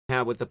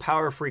with the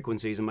power of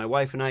frequencies. And my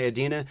wife and I,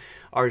 Adina,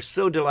 are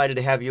so delighted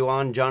to have you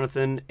on,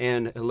 Jonathan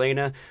and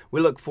Elena. We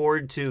look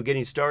forward to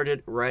getting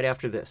started right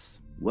after this.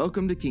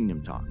 Welcome to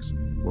Kingdom Talks,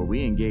 where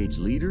we engage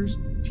leaders,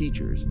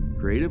 teachers,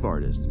 creative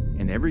artists,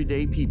 and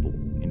everyday people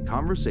in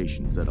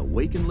conversations that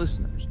awaken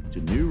listeners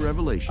to new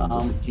revelations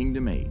of the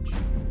Kingdom Age.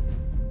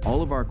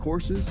 All of our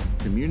courses,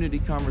 community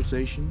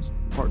conversations,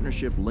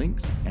 partnership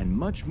links, and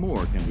much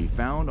more can be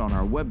found on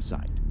our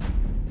website,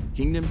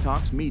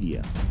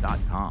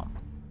 kingdomtalksmedia.com.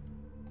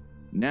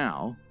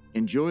 Now,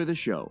 enjoy the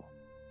show.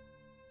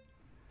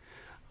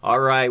 All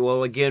right.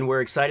 Well, again,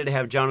 we're excited to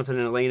have Jonathan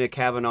and Elena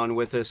Cavan on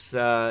with us.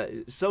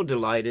 So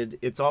delighted.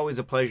 It's always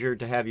a pleasure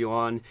to have you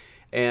on.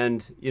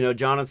 And, you know,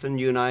 Jonathan,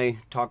 you and I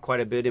talk quite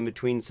a bit in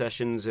between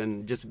sessions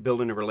and just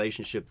building a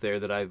relationship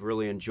there that I've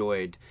really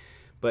enjoyed.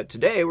 But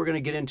today we're going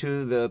to get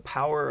into the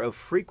power of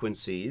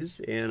frequencies.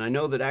 And I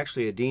know that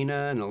actually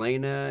Adina and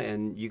Elena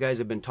and you guys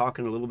have been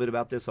talking a little bit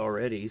about this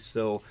already.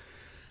 So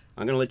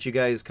I'm going to let you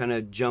guys kind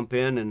of jump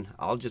in, and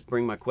I'll just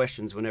bring my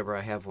questions whenever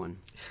I have one.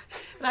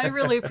 And I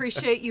really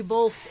appreciate you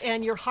both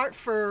and your heart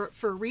for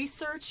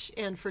research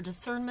and for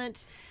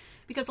discernment,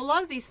 because a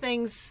lot of these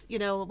things, you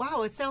know,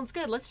 wow, it sounds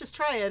good, let's just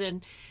try it,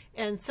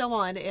 and so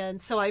on.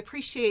 And so I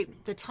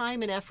appreciate the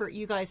time and effort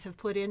you guys have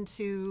put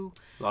into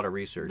a lot of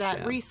research,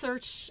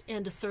 research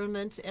and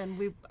discernment, and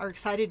we are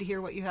excited to hear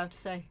what you have to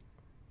say.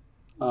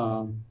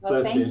 Well,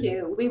 thank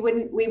you. We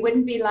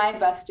wouldn't be lie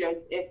busters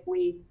if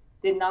we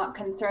did not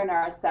concern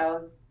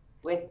ourselves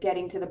with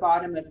getting to the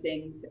bottom of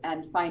things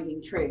and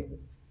finding truth.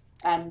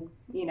 And,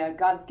 you know,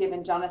 God's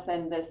given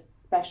Jonathan this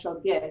special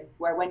gift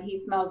where when he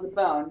smells a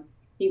bone,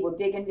 he will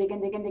dig and dig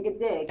and dig and dig and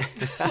dig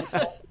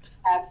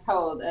have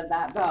hold of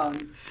that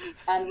bone.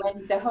 And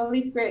when the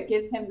Holy Spirit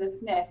gives him the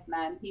sniff,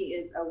 man, he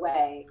is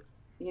away.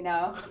 You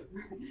know,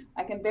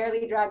 I can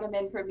barely drag him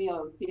in for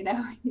meals, you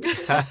know, he's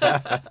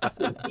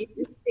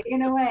just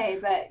digging away.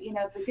 But, you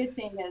know, the good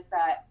thing is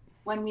that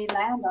when we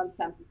land on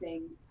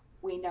something,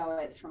 we know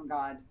it's from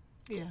God.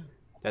 Yeah.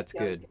 That's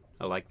good.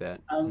 I like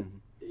that.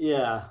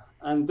 Yeah,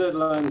 and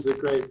deadlines are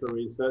great for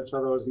research,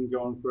 otherwise you can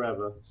go on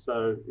forever.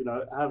 So, you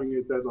know, having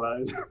a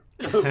deadline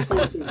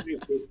forces you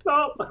to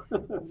stop.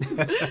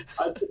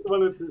 I just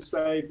wanted to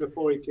say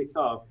before we kick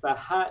off, the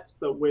hat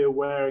that we're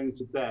wearing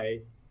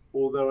today,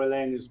 although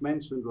Elena's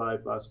mentioned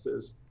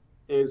Liebusters,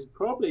 is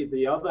probably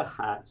the other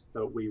hat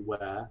that we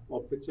wear,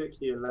 or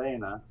particularly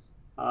Elena,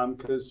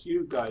 because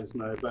you guys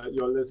know, but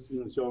your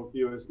listeners, your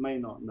viewers may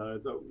not know,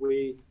 that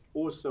we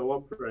also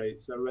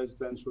operate a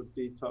residential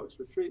detox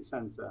retreat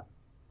center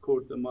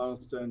called the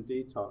Milestone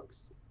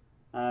Detox.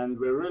 And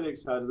we're really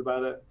excited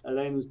about it.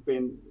 Elena's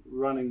been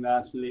running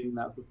that and leading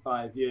that for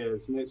 5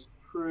 years. And it's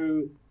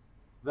through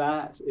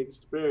that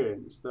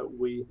experience that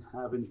we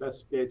have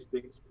investigated,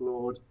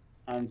 explored,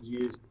 and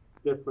used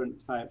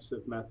different types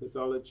of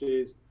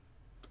methodologies,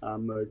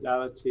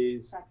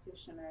 modalities,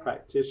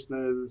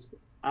 practitioners,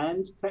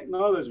 and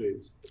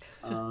technologies.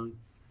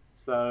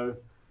 So,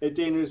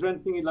 Adina, is there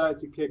anything you'd like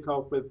to kick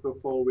off with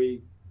before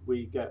we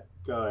get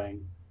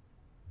going?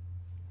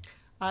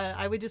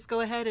 I would just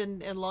go ahead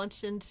and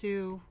launch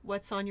into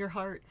what's on your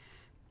heart.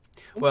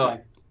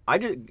 Well,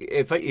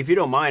 if you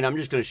don't mind, I'm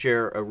just going to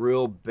share a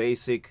real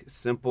basic,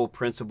 simple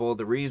principle.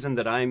 The reason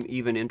that I'm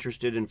even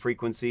interested in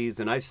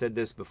frequencies, and I've said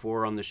this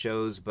before on the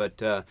shows,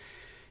 but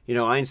you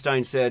know,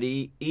 Einstein said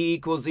E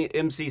equals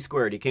MC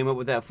squared. He came up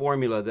with that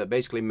formula that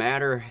basically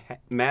all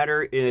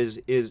matter is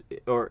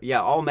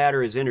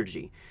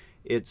energy.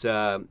 It's,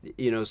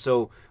 you know,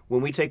 so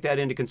when we take that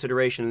into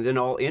consideration, then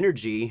all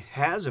energy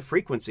has a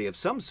frequency of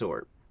some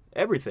sort,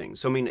 everything.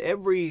 So, I mean,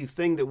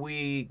 everything that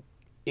we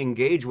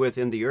engage with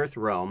in the earth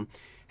realm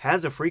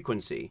has a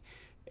frequency,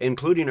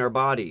 including our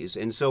bodies.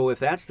 And so if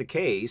that's the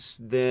case,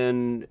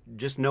 then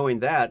just knowing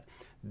that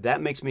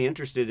makes me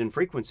interested in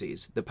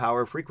frequencies, the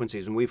power of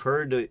frequencies. And we've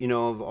heard, you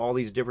know, of all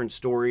these different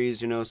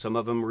stories, you know, some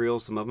of them real,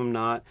 some of them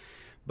not,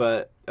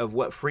 but of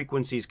what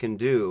frequencies can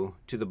do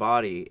to the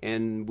body.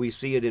 And we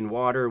see it in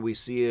water. We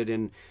see it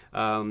in,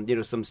 you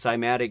know, some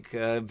cymatic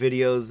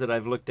videos that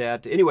I've looked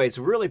at. Anyway, it's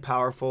really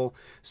powerful.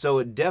 So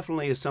it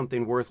definitely is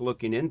something worth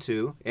looking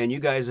into. And you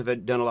guys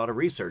have done a lot of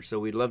research, so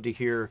we'd love to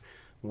hear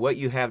what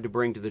you have to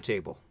bring to the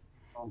table.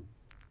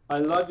 I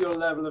love your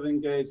level of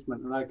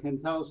engagement, and I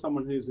can tell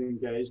someone who's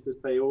engaged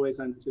because they always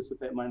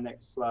anticipate my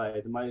next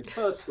slide. And my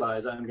first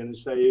slide I'm going to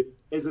show you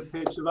is a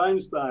picture of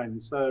Einstein.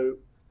 So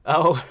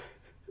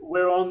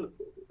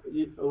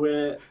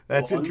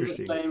that's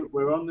interesting.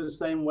 We're on the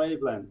same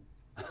wavelength.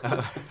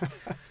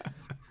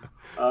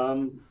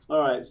 All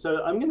right,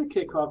 so I'm going to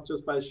kick off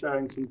just by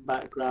sharing some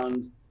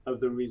background of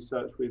the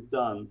research we've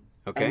done.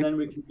 Okay. And then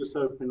we can just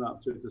open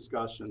up to a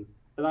discussion.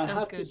 And I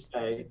have to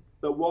say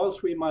that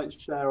whilst we might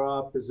share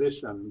our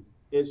position,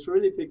 it's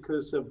really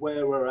because of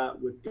where we're at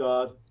with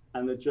God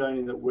and the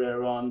journey that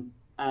we're on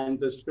and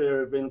the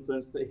sphere of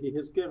influence that he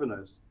has given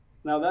us.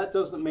 Now, that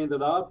doesn't mean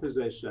that our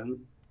position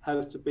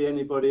has to be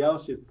anybody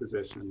else's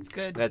position. That's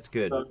good. That's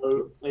good.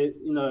 So,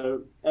 you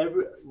know,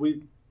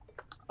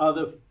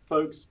 other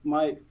folks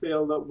might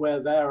feel that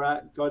where they're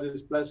at, God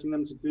is blessing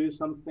them to do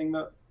something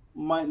that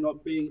might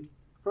not be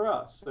for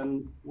us,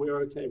 and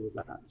we're okay with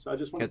that. So I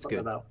just want to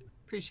put that out.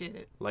 Appreciate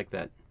it. Like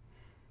that.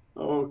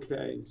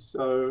 Okay,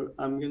 so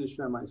I'm going to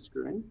share my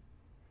screen.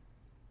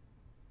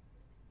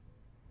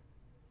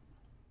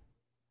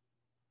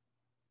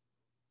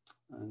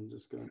 I'm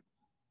just going.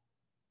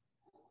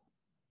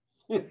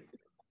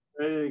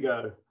 There you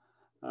go.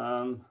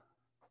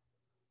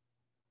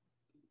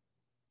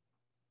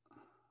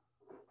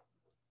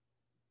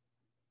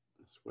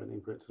 Just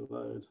waiting for it to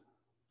load.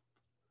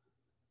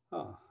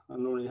 Oh,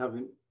 I'm normally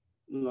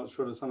not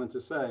sure of something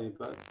to say,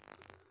 but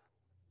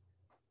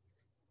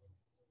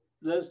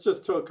let's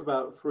just talk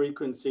about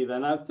frequency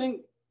then. I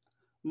think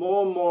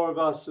more and more of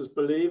us as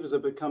believers are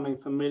becoming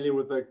familiar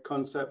with the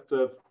concept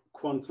of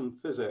quantum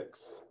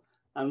physics.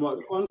 And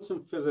what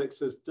quantum physics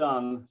has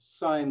done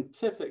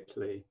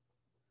scientifically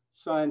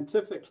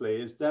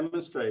is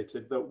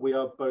demonstrated that we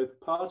are both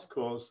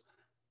particles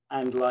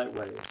and light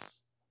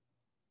waves.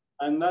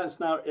 And that's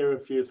now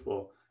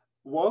irrefutable.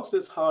 Whilst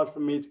it's hard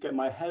for me to get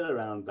my head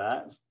around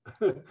that,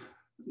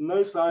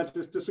 no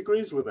scientist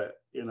disagrees with it,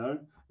 you know,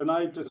 and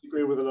I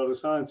disagree with a lot of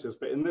scientists,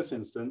 but in this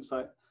instance,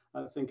 I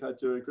think I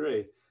do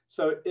agree.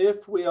 So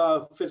if we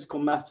are physical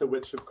matter,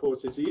 which of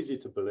course is easy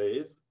to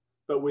believe,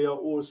 but we are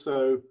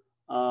also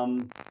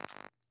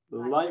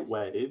light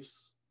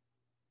waves,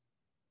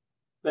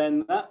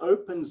 then that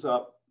opens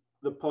up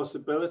the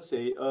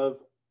possibility of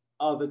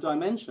other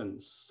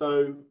dimensions.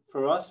 So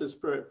for us as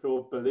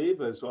spirit-filled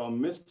believers or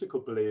mystical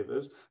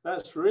believers,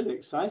 that's really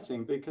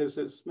exciting, because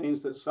it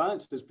means that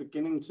science is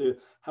beginning to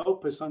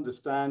help us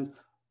understand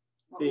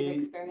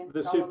the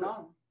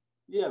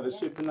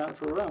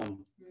supernatural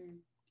realm.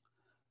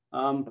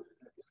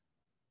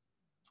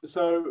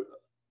 So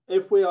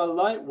if we are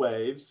light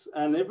waves,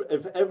 and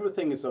if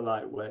everything is a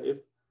light wave,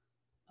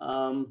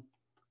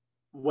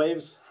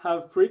 waves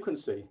have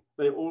frequency.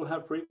 They all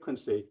have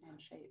frequency. And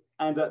shape.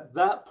 And at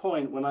that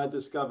point, when I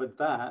discovered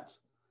that,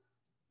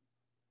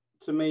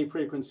 to me,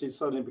 frequency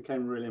suddenly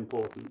became really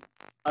important.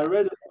 I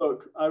read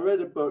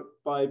a book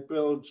by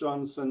Bill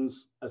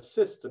Johnson's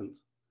assistant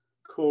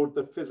called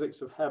The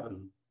Physics of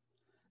Heaven.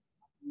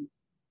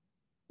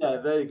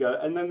 Yeah, there you go.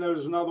 And then there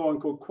was another one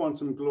called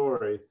Quantum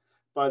Glory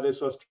by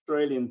this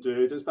Australian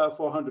dude. It's about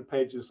 400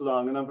 pages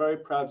long, and I'm very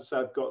proud to say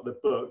I've got the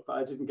book, but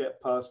I didn't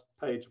get past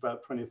page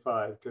about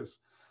 25, because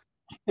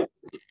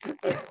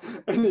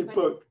any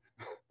book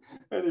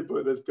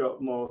that's got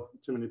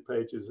too many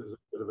pages is a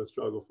bit of a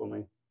struggle for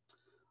me.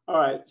 All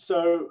right,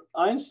 so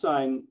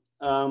Einstein,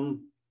 not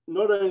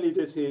only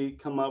did he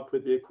come up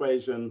with the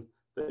equation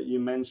that you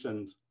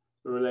mentioned,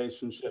 the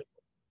relationship.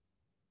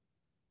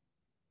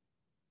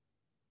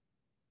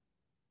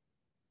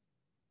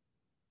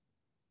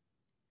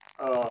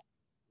 Oh,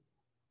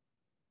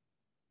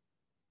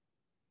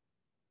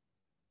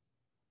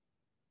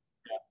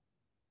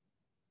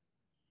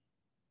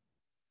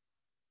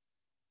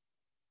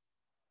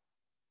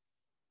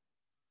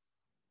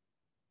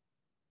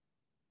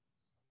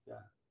 yeah.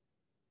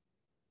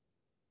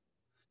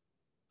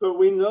 But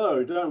we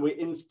know, don't we,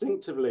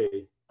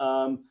 instinctively,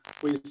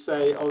 we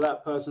say, oh,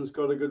 that person's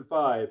got a good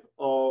vibe,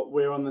 or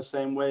we're on the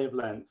same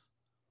wavelength.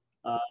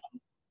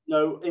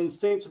 No,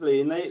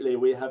 instinctively, innately,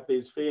 we have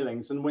these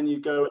feelings. And when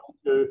you go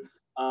into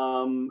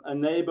a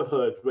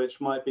neighborhood which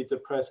might be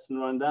depressed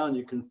and run down,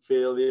 you can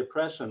feel the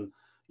oppression.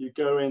 You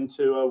go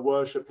into a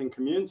worshiping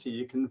community,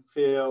 you can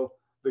feel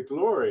the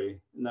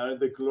glory. You know,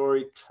 the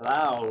glory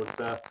cloud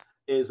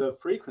is a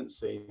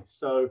frequency.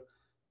 So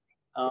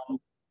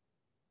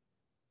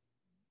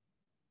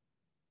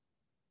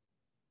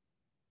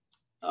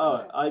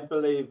oh, I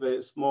believe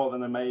it's more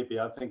than a maybe.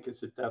 I think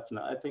it's a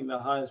definite. I think the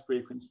highest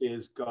frequency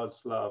is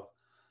God's love.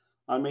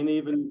 I mean,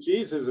 even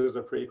Jesus is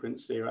a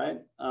frequency, right?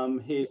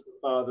 He's the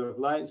Father of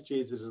lights.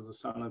 Jesus is the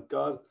Son of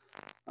God.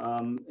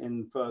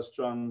 In 1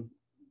 John,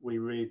 we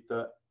read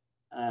that,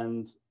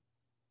 and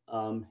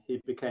he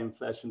became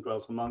flesh and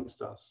dwelt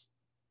amongst us.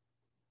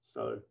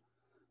 So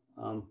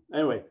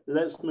anyway,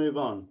 let's move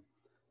on.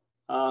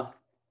 I'm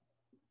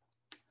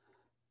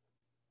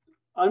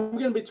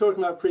going to be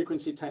talking about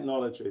frequency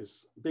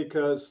technologies,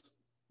 because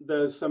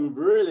there's some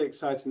really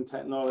exciting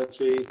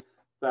technology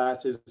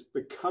that is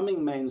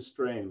becoming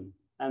mainstream.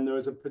 And there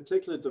is a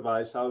particular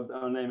device,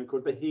 I'll name it,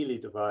 called the Healy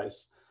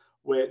device,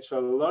 which a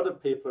lot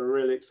of people are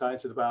really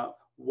excited about.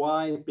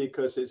 Why?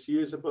 Because it's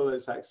usable,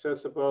 it's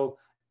accessible,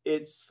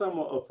 it's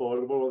somewhat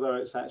affordable, although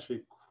it's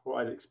actually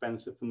quite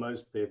expensive for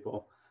most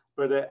people.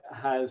 But it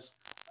has,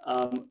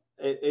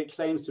 it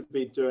claims to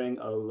be doing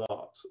a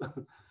lot.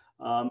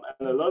 And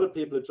a lot of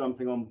people are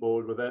jumping on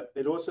board with it.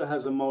 It also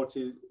has a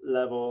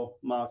multi-level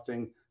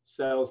marketing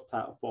sales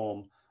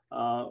platform,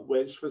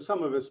 which for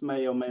some of us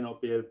may or may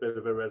not be a bit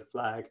of a red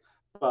flag,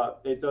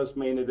 but it does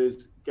mean it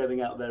is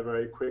getting out there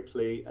very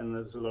quickly, and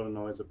there's a lot of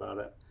noise about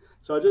it.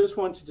 So I just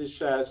wanted to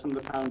share some of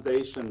the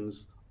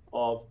foundations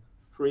of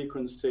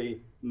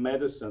frequency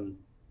medicine,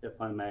 if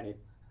I may.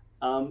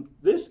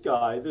 This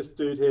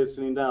dude here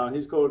sitting down,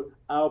 he's called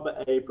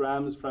Albert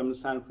Abrams from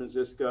San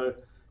Francisco.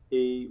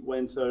 He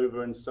went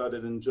over and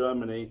studied in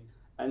Germany,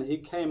 and he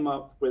came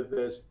up with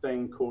this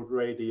thing called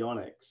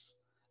radionics.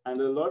 And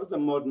a lot of the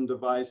modern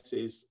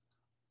devices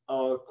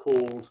are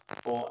called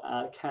or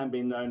can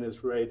be known as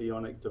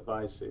radionic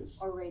devices.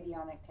 Or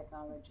radionic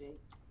technology.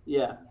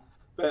 Yeah,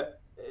 but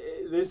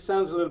this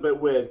sounds a little bit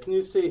weird. Can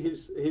you see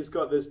he's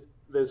got this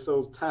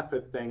little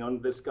tapper thing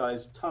on this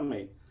guy's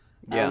tummy?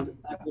 Yeah. And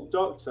as a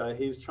doctor,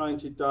 he's trying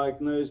to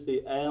diagnose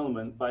the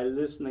ailment by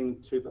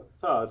listening to the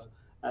thud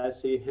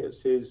as he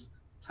hits his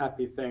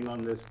tappy thing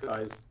on this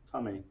guy's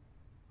tummy.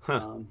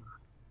 Huh.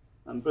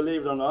 And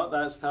believe it or not,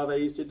 that's how they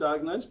used to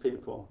diagnose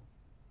people.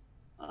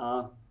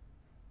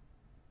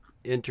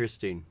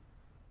 Interesting.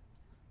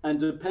 And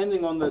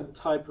depending on the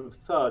type of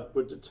thud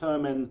would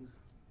determine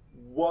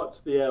what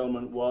the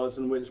ailment was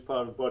and which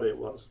part of the body it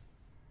was.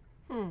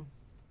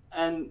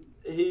 And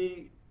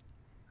he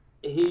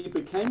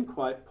became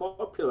quite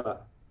popular,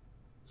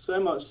 so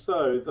much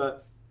so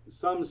that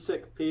some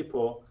sick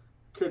people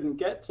couldn't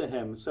get to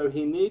him. So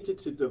he needed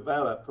to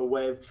develop a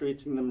way of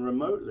treating them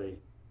remotely.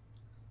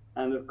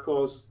 And of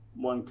course,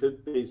 one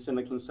could be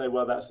cynical and say,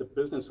 well, that's a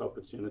business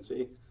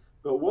opportunity.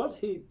 But what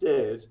he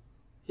did,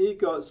 he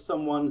got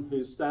someone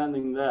who's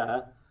standing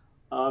there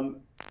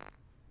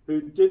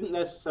who didn't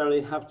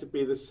necessarily have to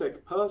be the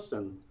sick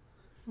person.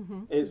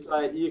 It's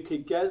like you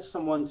could get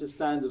someone to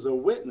stand as a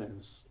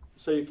witness.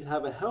 So you could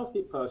have a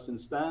healthy person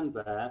stand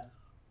there,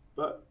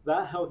 but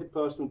that healthy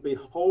person will be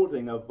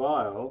holding a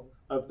vial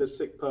of the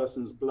sick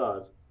person's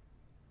blood.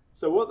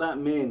 So what that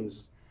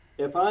means,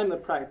 if I'm the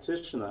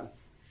practitioner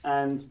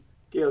and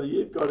Gil,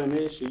 you've got an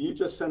issue, you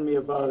just send me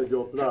a vial of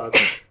your blood.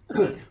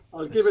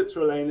 I'll give it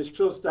to Elaine, and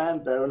she'll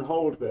stand there and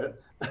hold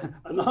it,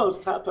 and I'll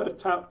tap her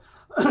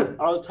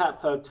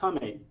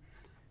tummy,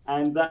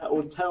 and that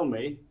will tell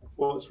me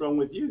what's wrong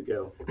with you,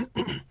 Gil.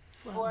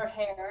 Or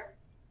hair.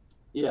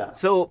 Yeah.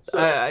 So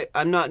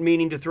I'm not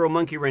meaning to throw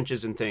monkey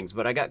wrenches and things,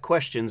 but I got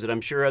questions that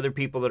I'm sure other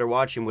people that are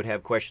watching would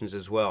have questions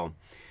as well.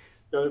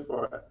 Go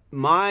for it.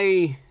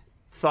 My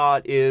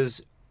thought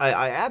is,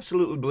 I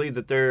absolutely believe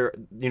that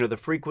the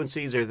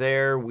frequencies are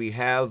there. We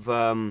have,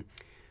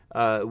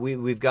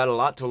 we've got a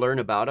lot to learn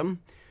about them.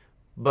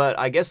 But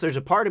I guess there's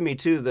a part of me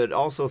too that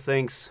also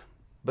thinks,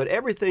 but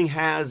everything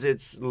has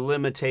its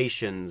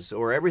limitations,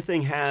 or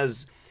everything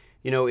has,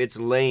 its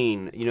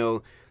lane.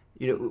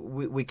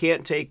 We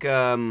can't take,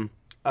 and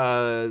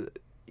I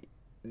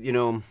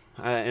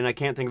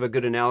can't think of a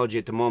good analogy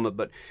at the moment,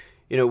 but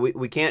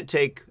we can't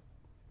take.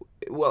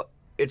 Well,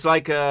 it's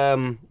like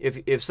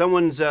if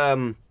someone's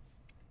a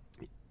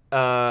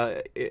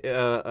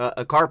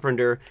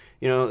carpenter,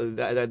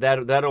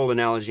 that old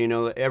analogy,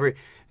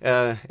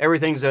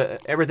 everything's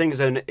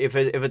an if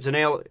it's a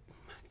nail,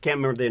 can't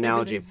remember the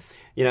analogy.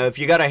 If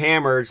you got a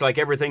hammer, it's like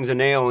everything's a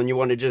nail and you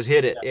want to just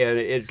hit it. And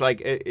it's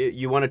like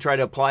you want to try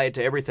to apply it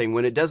to everything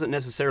when it doesn't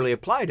necessarily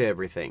apply to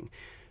everything.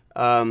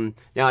 Now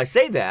I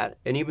say that,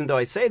 and even though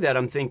I say that,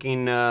 I'm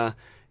thinking,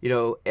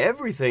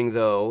 everything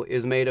though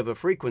is made of a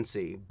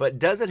frequency, but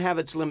does it have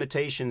its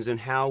limitations in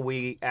how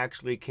we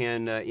actually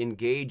can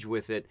engage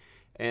with it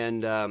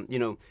and,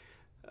 do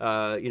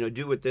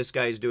what this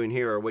guy's doing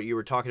here, or what you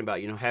were talking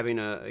about, having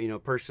a,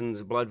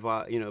 person's blood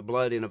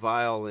in a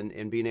vial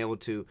and being able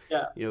to,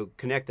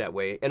 connect that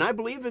way. And I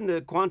believe in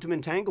the quantum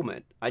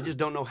entanglement. I just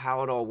don't know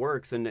how it all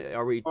works. And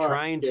are we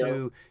trying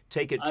to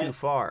take it too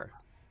far?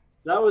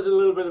 That was a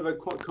little bit of a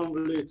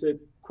convoluted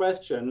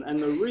question. And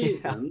the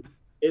reason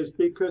is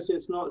because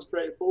it's not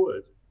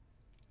straightforward.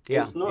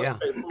 Yeah, it's not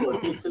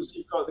straightforward because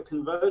you've got the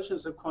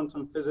convergence of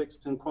quantum physics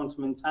and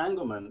quantum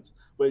entanglement,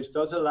 which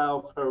does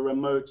allow for a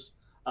remote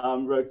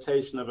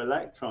rotation of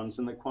electrons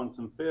in the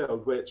quantum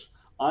field, which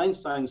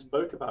Einstein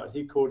spoke about.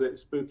 He called it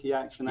spooky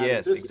action.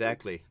 Yes,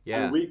 exactly.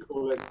 Yeah. And we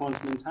call it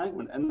quantum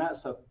entanglement, and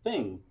that's a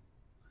thing.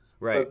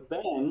 Right.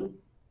 But then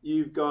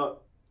you've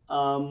got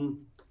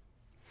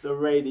the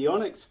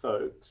radionics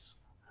folks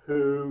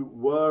who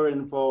were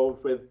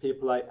involved with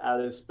people like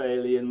Alice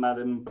Bailey and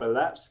Madame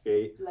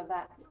Blavatsky,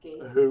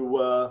 who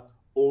were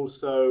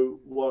also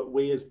what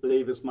we as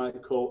believers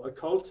might call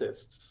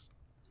occultists.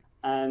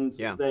 And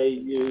they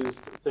used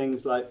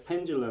things like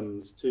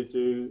pendulums to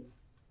do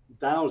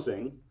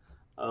dowsing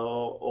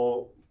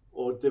or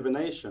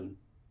divination.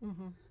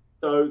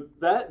 So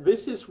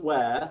this is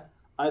where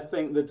I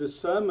think the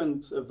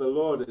discernment of the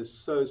Lord is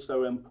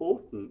so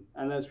important.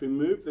 And as we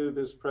move through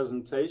this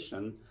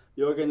presentation,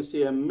 you're going to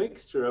see a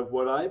mixture of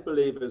what I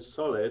believe is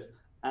solid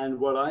and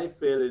what I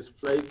feel is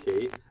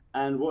flaky,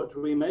 and what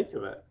do we make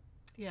of it?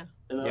 Yeah.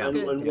 And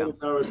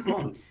what's our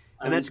response?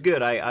 And that's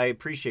good. I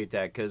appreciate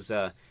that because,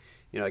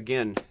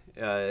 again,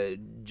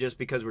 just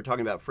because we're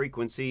talking about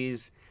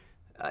frequencies,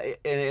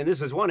 and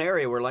this is one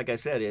area where, like I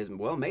said,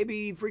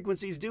 maybe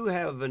frequencies do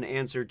have an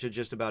answer to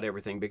just about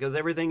everything, because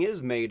everything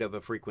is made of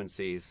a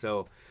frequency.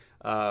 So,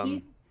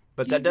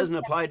 but that doesn't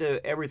apply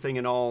to everything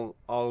in all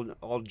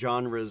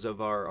genres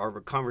of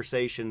our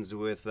conversations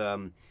with,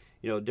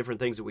 different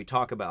things that we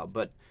talk about.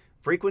 But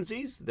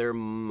frequencies, there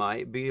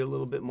might be a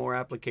little bit more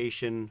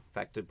application. In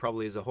fact, it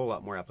probably is a whole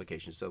lot more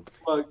application. So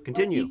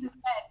continue. Jesus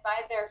said,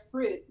 by their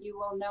fruit you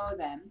will know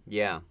them.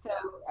 Yeah. So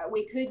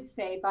we could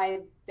say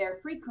by their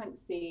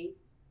frequency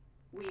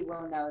we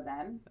will know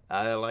them.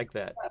 I like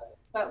that.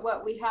 But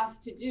what we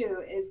have to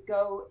do is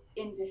go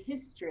into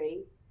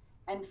history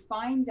and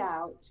find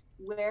out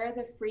where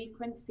the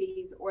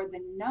frequencies or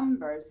the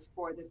numbers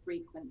for the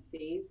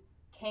frequencies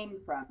came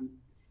from.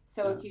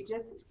 So if you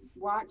just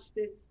watch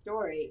this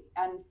story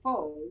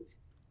unfold,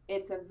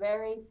 it's a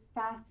very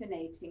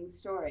fascinating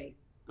story.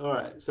 All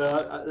right, so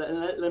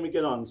let me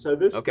get on. So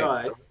this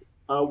guy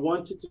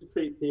wanted to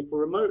treat people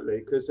remotely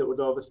because it would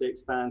obviously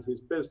expand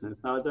his business.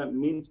 Now, I don't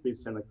mean to be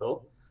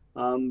cynical,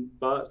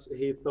 but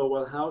he thought,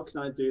 well, how can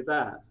I do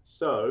that?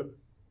 So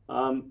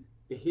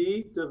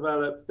he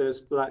developed this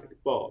black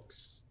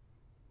box,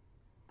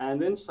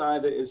 and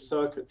inside it is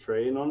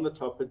circuitry, and on the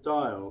top are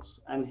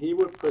dials, and he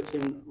would put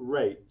in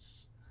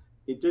rates.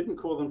 He didn't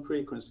call them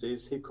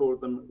frequencies, he called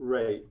them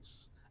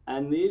rates.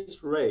 And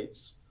these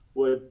rates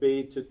would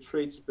be to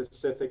treat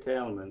specific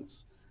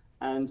ailments.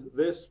 And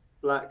this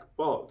black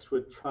box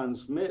would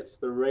transmit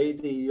the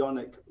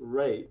radionic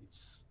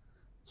rates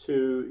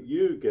to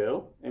you,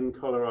 Gil, in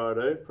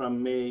Colorado,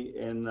 from me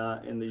in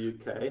the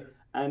UK,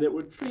 and it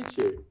would treat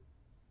you.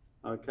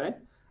 Okay.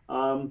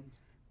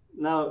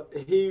 Now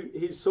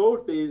he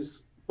sold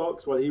these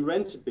boxes. Well, he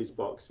rented these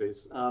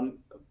boxes.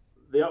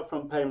 The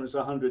upfront payment was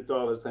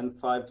 $100, then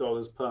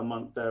 $5 per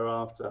month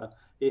thereafter.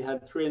 He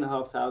had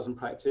 3,500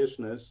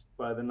 practitioners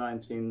by the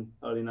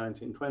early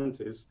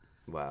 1920s.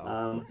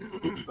 Wow.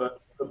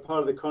 But part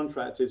of the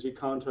contract is you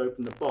can't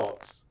open the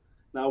box.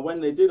 Now,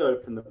 when they did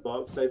open the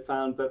box, they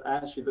found that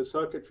actually the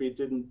circuitry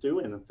didn't do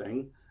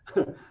anything.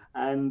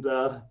 and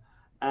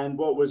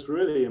what was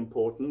really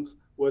important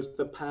was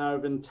the power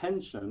of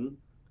intention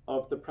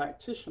of the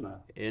practitioner.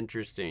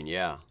 Interesting.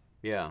 Yeah.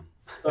 Yeah.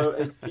 So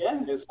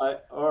again, it's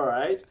like, all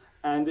right.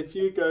 And if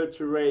you go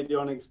to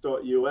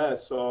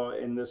radionics.us, or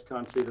in this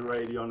country, the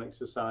Radionics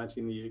Society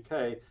in the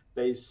UK,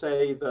 they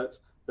say that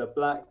the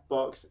black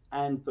box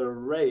and the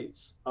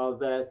rates are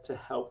there to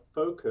help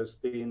focus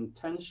the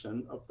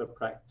intention of the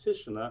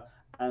practitioner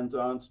and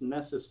aren't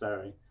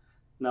necessary.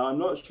 Now, I'm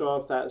not sure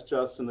if that's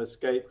just an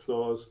escape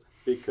clause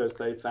because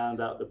they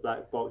found out the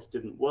black box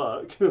didn't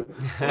work.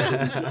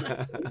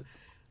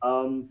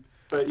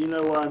 But you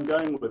know where I'm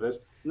going with this.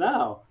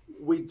 Now,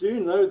 we do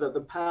know that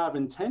the power of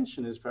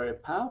intention is very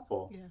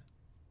powerful. Yeah.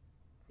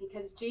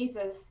 Because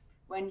Jesus,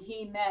 when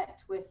he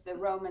met with the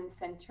Roman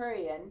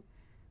centurion,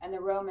 and the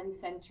Roman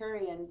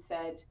centurion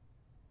said,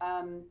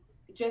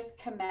 just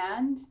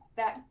command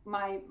that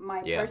my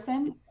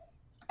person,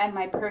 and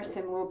my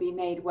person will be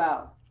made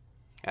well.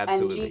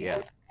 Absolutely.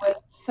 And Jesus was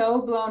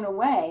so blown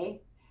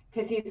away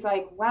because he's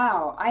like,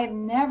 wow, I have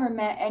never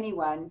met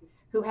anyone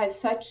who has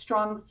such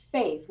strong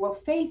faith. Well,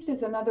 faith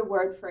is another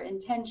word for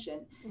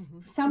intention. Mm-hmm.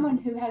 Someone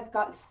who has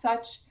got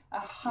such a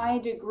high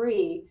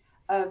degree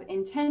of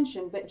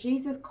intention, but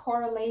Jesus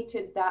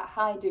correlated that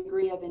high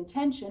degree of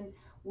intention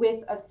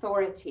with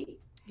authority.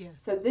 Yes.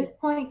 So this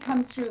point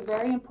comes through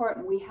very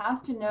important. We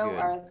have to know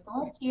our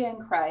authority in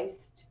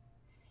Christ,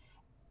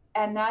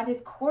 and that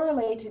is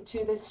correlated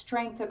to the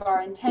strength of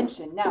our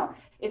intention. Now,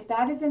 if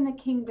that is in the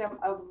kingdom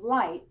of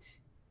light,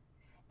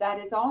 that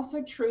is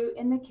also true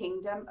in the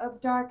kingdom of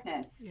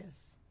darkness.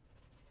 Yes.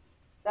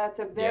 That's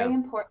a very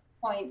important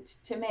point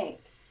to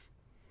make.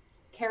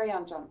 Carry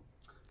on, John.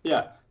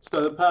 Yeah.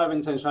 So the power of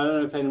intention, I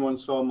don't know if anyone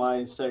saw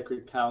my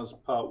Sacred Cows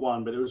Part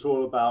 1, but it was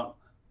all about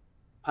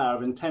power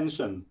of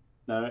intention,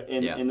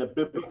 in a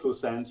biblical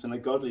sense, in a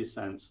godly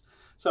sense.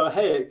 So,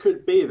 hey, it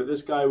could be that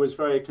this guy was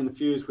very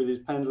confused with his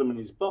pendulum and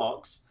his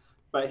box,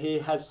 but he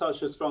had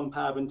such a strong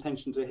power of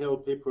intention to heal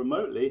people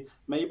remotely,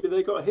 maybe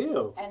they got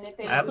healed. And if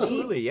they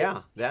Absolutely,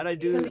 that I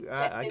do.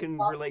 I can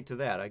relate to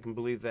that. I can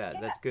believe that.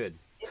 That's good.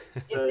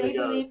 If they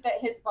believed that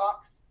his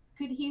box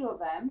could heal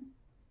them,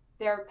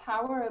 their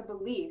power of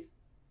belief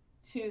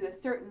to a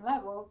certain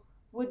level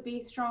would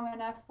be strong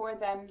enough for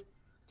them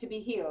to be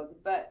healed.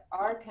 But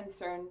our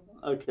concern...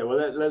 Okay, well,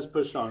 let's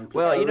push on.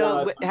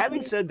 Well,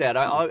 having said that,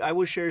 I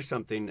will share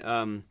something.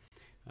 And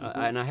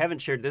I haven't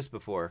shared this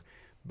before.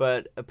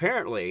 But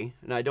apparently,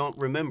 and I don't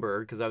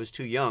remember because I was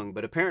too young,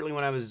 but apparently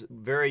when I was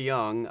very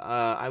young,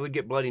 I would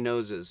get bloody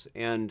noses.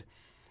 And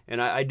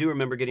I do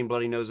remember getting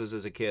bloody noses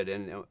as a kid.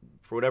 And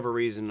for whatever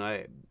reason,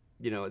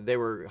 they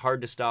were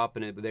hard to stop,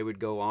 and they would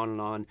go on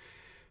and on.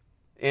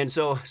 And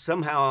so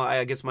somehow,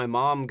 I guess my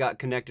mom got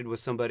connected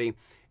with somebody,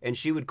 and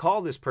she would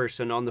call this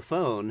person on the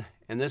phone,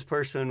 and this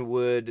person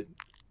would,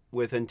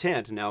 with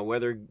intent, now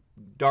whether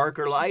dark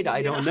or light,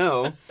 I don't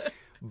know,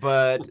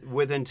 but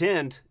with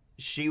intent,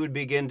 she would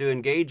begin to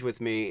engage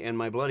with me, and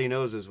my bloody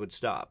noses would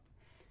stop.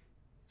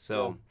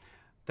 So,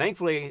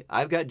 thankfully,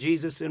 I've got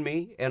Jesus in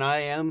me, and I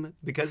am,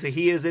 because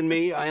He is in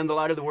me, I am the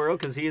light of the world,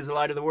 because He is the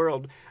light of the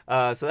world.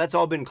 So that's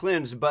all been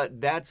cleansed,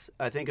 but that's,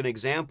 I think, an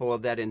example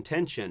of that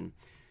intention,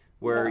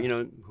 where,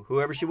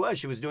 whoever she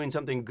was doing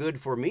something good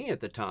for me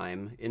at the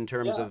time, in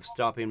terms of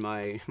stopping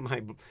my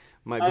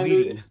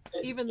bleeding.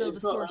 Even though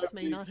the source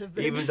may not have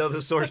been. Even though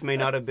the source may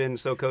not have been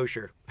so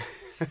kosher.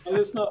 And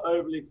it's not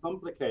overly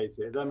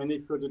complicated. I mean,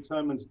 if you're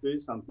determined to do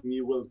something,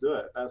 you will do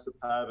it. That's the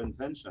power of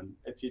intention.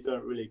 If you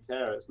don't really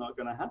care, it's not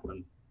going to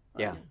happen.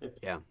 Right? If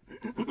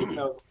you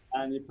fail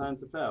and you plan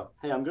to fail.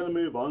 Hey, I'm going to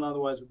move on,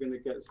 otherwise we're going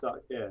to get stuck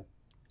here.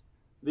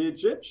 the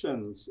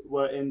Egyptians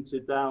were into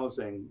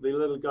dowsing. The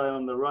little guy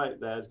on the right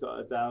there has got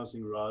a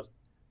dowsing rod.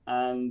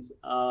 And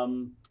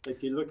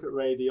if you look at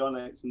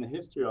radionics and the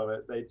history of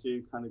it, they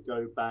do kind of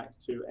go back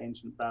to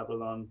ancient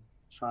Babylon,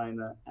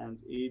 China, and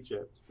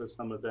Egypt for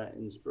some of their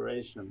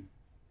inspiration.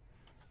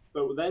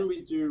 But then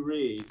we do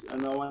read,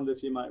 and I wonder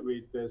if you might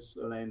read this,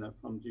 Elena,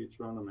 from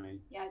Deuteronomy.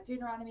 Yeah,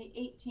 Deuteronomy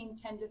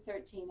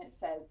 18:10-13, it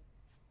says,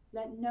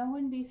 "Let no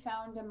one be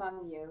found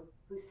among you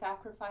who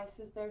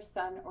sacrifices their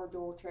son or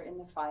daughter in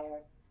the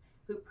fire,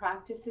 who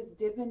practices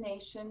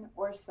divination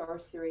or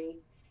sorcery,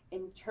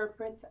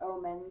 interprets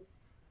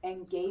omens,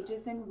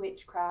 engages in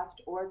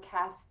witchcraft or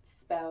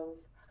casts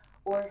spells,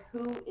 or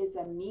who is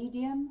a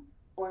medium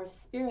or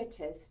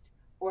spiritist,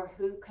 or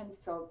who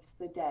consults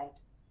the dead.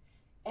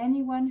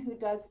 Anyone who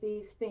does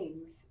these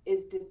things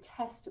is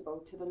detestable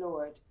to the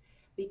Lord.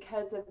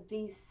 Because of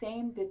these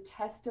same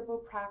detestable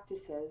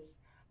practices,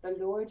 the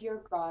Lord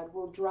your God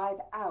will drive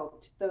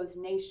out those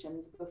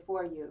nations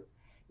before you.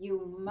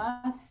 You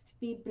must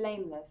be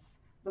blameless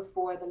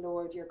before the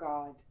Lord your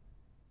God."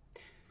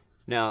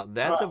 Now,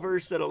 that's a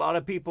verse that a lot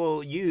of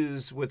people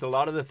use with a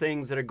lot of the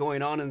things that are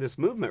going on in this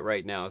movement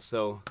right now.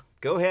 So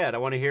go ahead. I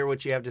want to hear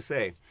what you have to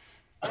say.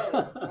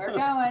 We're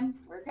going.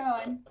 We're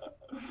going.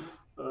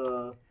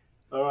 All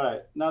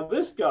right. Now,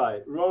 this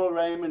guy, Royal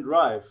Raymond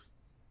Rife.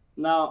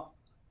 Now,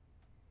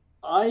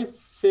 I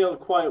feel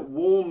quite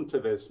warm to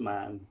this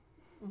man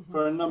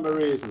for a number of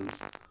reasons.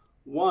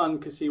 One,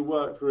 because he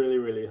worked really,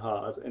 really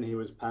hard and he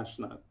was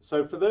passionate.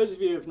 So for those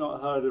of you who have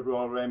not heard of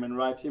Royal Raymond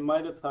Rife, you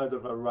might have heard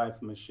of a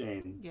Rife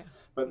machine. Yeah.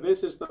 But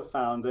this is the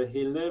founder.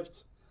 He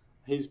lived,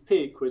 his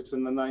peak was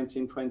in the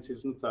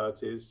 1920s and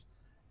 30s,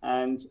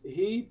 and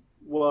he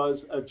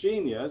was a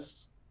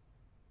genius,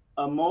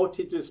 a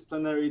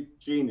multidisciplinary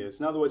genius.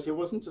 In other words, he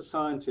wasn't a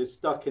scientist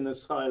stuck in a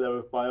silo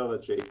of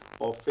biology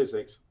or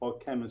physics or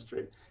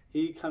chemistry.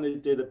 He kind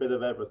of did a bit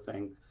of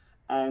everything.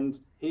 And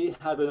he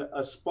had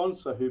a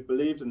sponsor who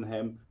believed in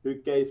him, who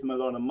gave him a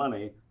lot of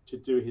money to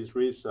do his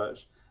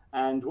research.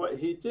 And what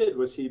he did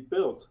was he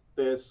built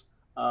this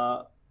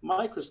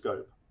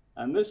microscope.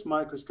 And this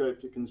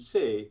microscope, you can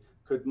see,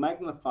 could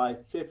magnify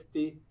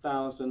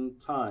 50,000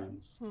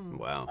 times.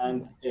 Wow.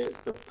 And it's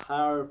the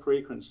power of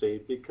frequency,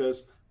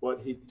 because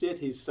what he did,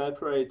 he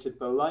separated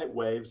the light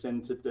waves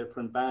into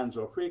different bands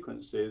or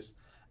frequencies.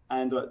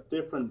 And at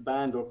different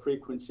band or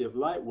frequency of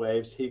light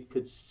waves, he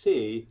could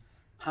see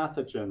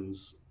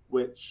pathogens,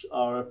 which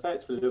are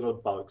effectively little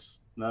bugs,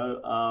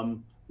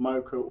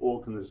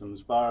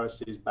 microorganisms,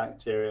 viruses,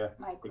 bacteria,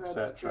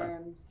 etc.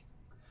 Germs.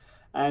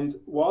 And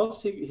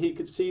whilst he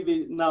could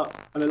see now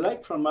an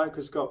electron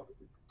microscope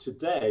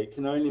today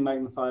can only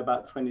magnify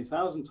about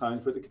 20,000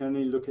 times, but it can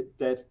only look at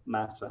dead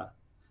matter.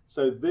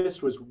 So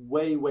this was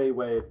way, way,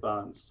 way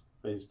advanced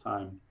for his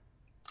time.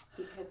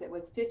 Because it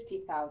was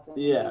 50,000,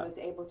 yeah. He was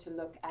able to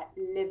look at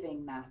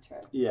living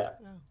matter. Yeah.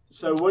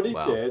 So what he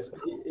wow. did,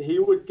 he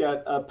would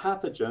get a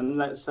pathogen,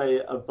 let's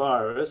say a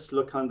virus,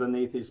 look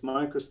underneath his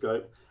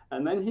microscope,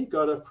 and then he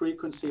got a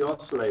frequency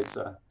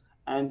oscillator,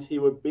 and he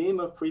would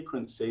beam a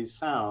frequency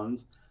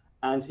sound,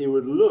 and he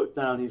would look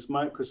down his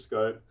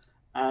microscope,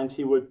 and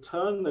he would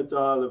turn the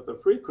dial of the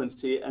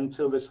frequency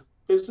until this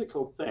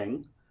physical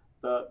thing,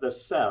 the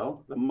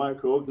cell, the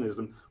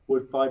microorganism,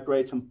 would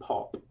vibrate and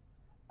pop.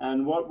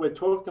 And what we're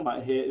talking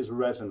about here is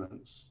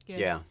resonance. Yes.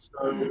 Yeah.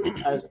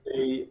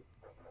 So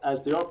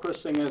as the opera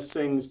singer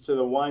sings to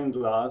the wine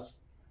glass,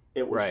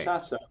 it will right.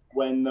 shatter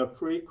when the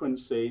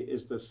frequency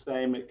is the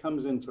same. It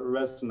comes into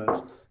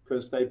resonance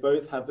because they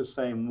both have the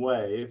same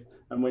wave.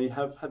 And when you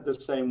have had the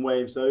same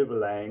waves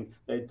overlaying,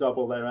 they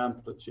double their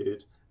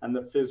amplitude. And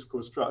the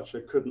physical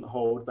structure couldn't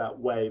hold that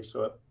wave,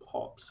 so it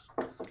pops.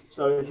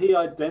 So he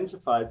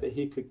identified that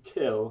he could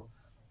kill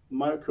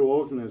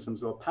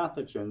microorganisms or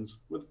pathogens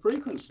with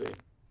frequency.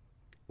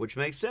 Which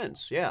makes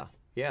sense. Yeah.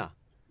 Yeah.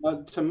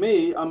 To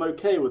me, I'm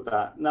okay with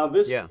that. Now,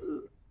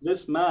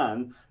 this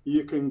man,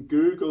 you can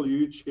Google,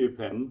 YouTube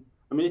him.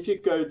 I mean, if you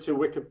go to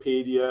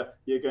Wikipedia,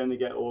 you're going to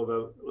get all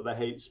the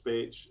hate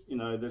speech. You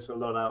know, there's a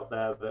lot out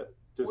there that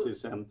this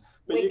is him.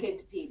 But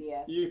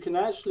Wikipedia. You can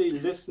actually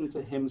listen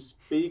to him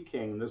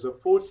speaking. There's a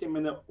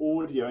 40-minute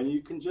audio, and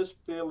you can just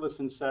feel the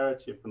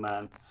sincerity of the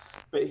man.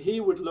 But he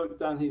would look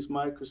down his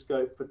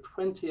microscope for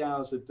 20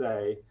 hours a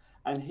day,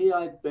 and he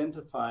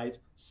identified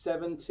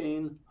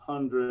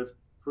 1,700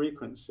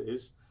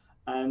 frequencies,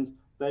 and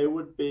they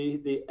would be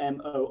the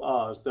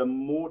MORs, the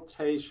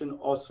mortation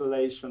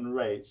oscillation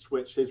rates,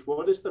 which is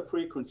what is the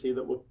frequency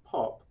that would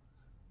pop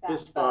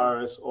this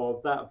virus or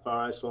that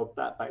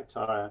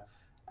bacteria.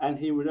 And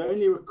he would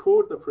only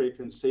record the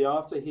frequency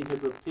after he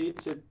had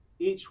repeated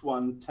each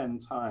one 10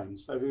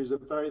 times. So he was a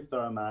very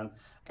thorough man,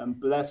 and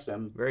bless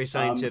him. Very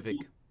scientific.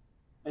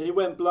 He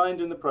went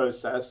blind in the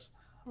process.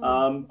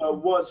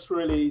 But what's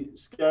really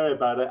scary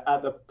about it,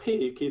 at the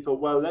peak, he thought,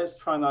 well, let's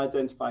try and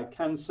identify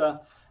cancer.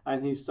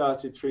 And he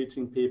started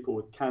treating people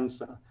with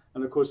cancer.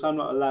 And of course, I'm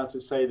not allowed to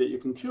say that you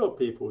can cure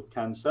people with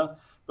cancer.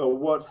 But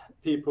what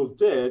people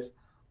did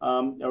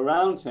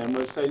around him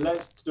was say,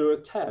 let's do a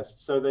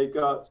test. So they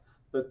got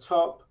the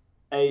top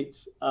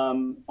 8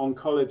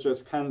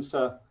 oncologists,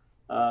 cancer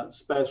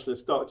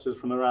specialist doctors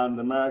from around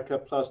America,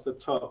 plus the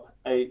top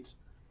 8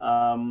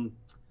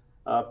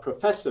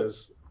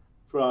 professors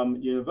from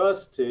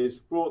universities,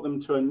 brought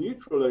them to a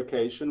neutral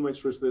location,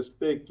 which was this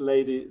big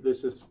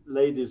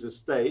lady's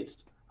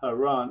estate, her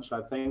ranch,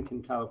 I think,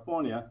 in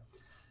California.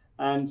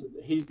 And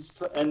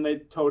they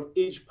told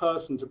each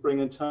person to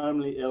bring a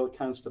terminally ill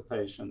cancer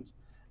patient.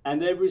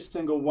 And every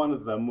single one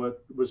of them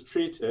was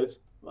treated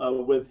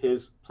with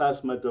his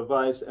plasma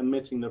device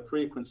emitting the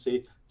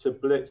frequency to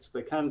blitz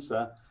the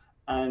cancer.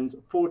 And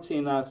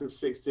 14 out of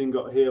 16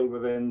 got healed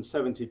within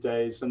 70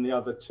 days, and the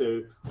other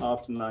 2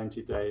 after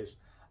 90 days.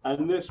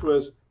 And this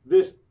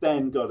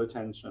then got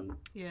attention.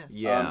 Yes.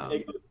 Yeah.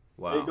 It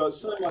got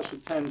so much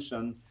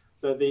attention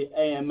that the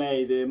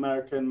AMA, the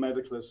American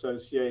Medical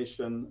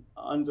Association,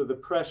 under the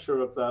pressure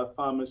of the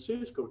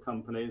pharmaceutical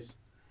companies,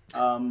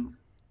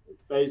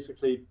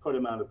 basically put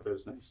him out of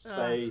business.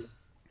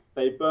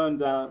 They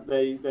burned out.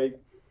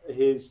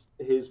 His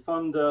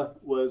funder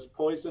was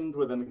poisoned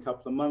within a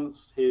couple of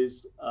months.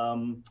 His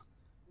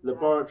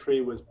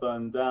laboratory was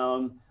burned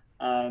down,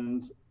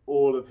 and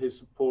all of his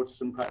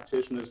supporters and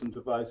practitioners and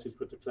devices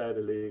were declared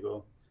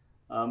illegal.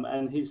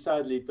 And he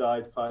sadly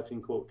died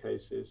fighting court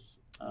cases.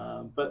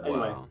 But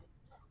anyway,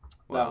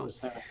 that was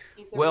how.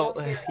 Well,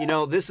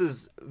 this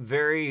is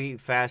very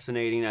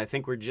fascinating. I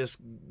think we're just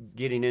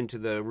getting into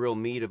the real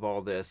meat of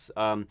all this.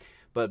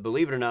 But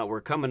believe it or not, we're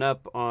coming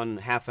up on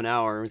half an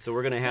hour, so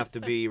we're going to have to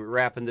be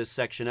wrapping this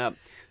section up.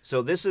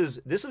 So this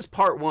is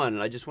part 1,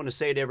 and I just want to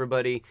say to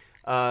everybody,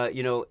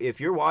 if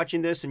you're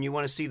watching this and you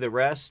want to see the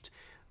rest,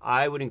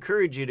 I would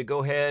encourage you to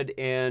go ahead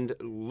and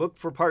look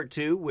for part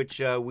 2, which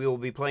we will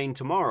be playing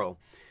tomorrow.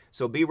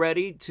 So be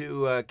ready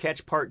to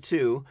catch part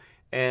 2.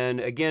 And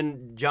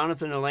again,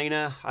 Jonathan,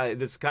 Elena,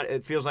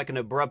 it feels like an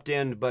abrupt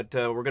end, but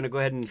we're going to go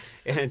ahead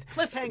and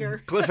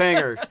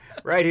cliffhanger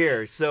right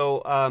here.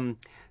 So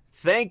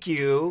thank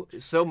you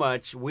so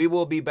much. We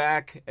will be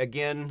back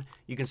again.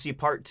 You can see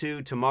part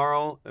 2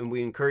 tomorrow, and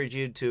we encourage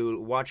you to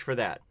watch for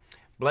that.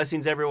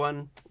 Blessings,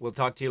 everyone. We'll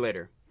talk to you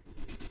later.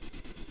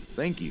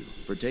 Thank you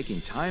for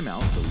taking time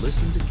out to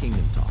listen to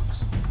Kingdom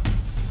Talks.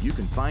 You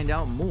can find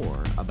out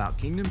more about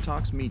Kingdom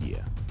Talks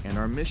Media and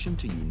our mission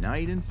to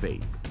unite in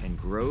faith and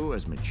grow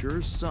as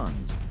mature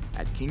sons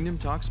at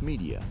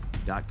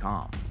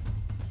kingdomtalksmedia.com.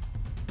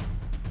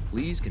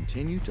 Please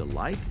continue to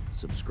like,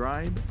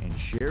 subscribe, and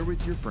share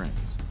with your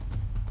friends.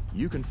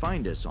 You can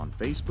find us on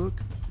Facebook,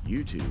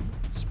 YouTube,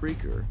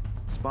 Spreaker,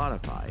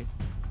 Spotify,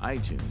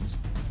 iTunes,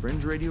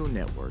 Fringe Radio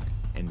Network,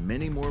 and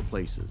many more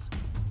places.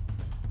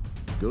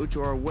 Go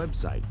to our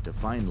website to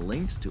find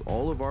links to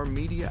all of our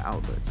media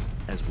outlets,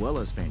 as well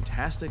as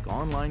fantastic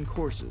online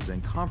courses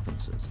and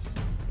conferences,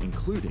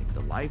 including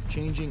the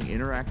life-changing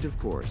interactive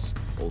course,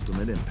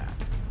 Ultimate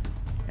Impact.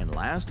 And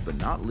last but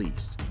not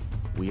least,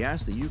 we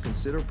ask that you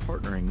consider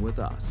partnering with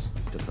us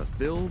to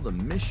fulfill the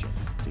mission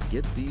to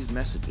get these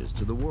messages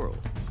to the world.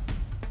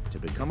 To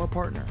become a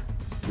partner,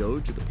 go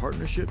to the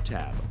Partnership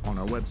tab on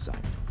our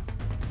website.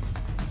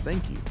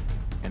 Thank you,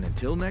 and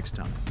until next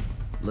time,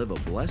 live a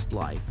blessed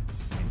life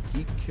and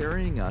keep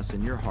carrying us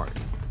in your heart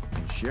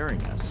and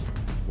sharing us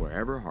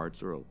wherever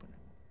hearts are open.